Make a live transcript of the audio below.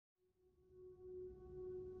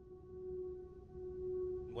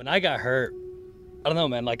When I got hurt, I don't know,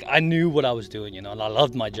 man, like I knew what I was doing, you know, and I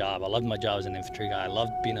loved my job. I loved my job as an infantry guy. I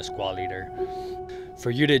loved being a squad leader. For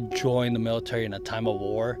you to join the military in a time of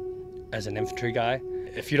war as an infantry guy,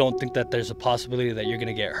 if you don't think that there's a possibility that you're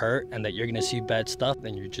gonna get hurt and that you're gonna see bad stuff,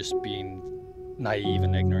 then you're just being naive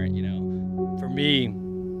and ignorant, you know. For me,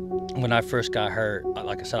 when I first got hurt,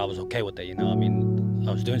 like I said, I was okay with it, you know. I mean,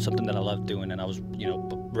 I was doing something that I loved doing, and I was, you know,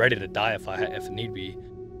 ready to die if need be.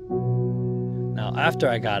 Now, after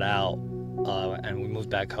I got out and we moved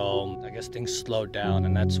back home, I guess things slowed down,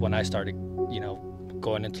 and that's when I started, you know,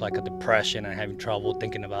 going into like a depression and having trouble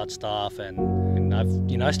thinking about stuff. And I've,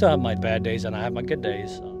 you know, I still have my bad days and I have my good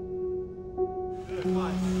days. So.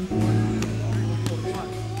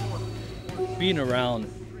 Being around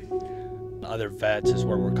other vets is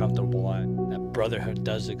where we're comfortable at. That brotherhood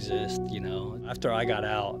does exist, you know. After I got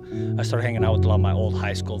out, I started hanging out with a lot of my old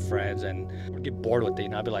high school friends, and I'd get bored with it, you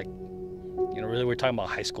know. I'd be like, you know, really, we're talking about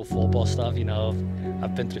high school football stuff, you know.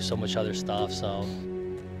 I've been through so much other stuff, so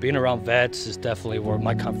being around vets is definitely where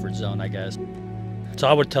my comfort zone, I guess. So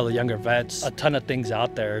I would tell the younger vets a ton of things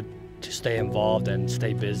out there to stay involved and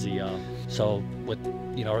stay busy. So with,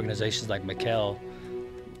 you know, organizations like Mikhail,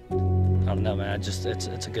 I don't know, man. It's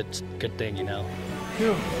a good thing, you know.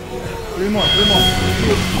 2, 3 more, 3 more, 2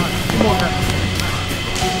 more,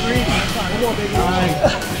 3, 1 more, baby.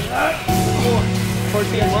 4. Towards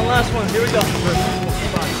the end, one last one. Here we go.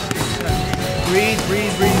 Breathe,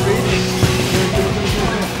 breathe, breathe, breathe.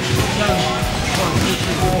 7, 1, 2,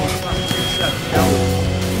 3, 4, 5, 6, 7. Down.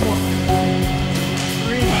 2 more.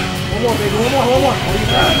 3. 1 more, baby. 1 more, 1 more. What do you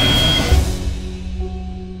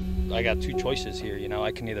got? I got two choices here, you know.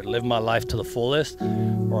 I can either live my life to the fullest,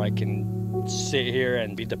 or I can sit here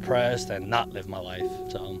and be depressed and not live my life.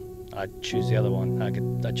 So I choose the other one. I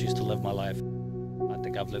choose to live my life. I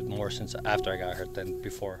think I've lived more since after I got hurt than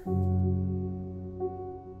before.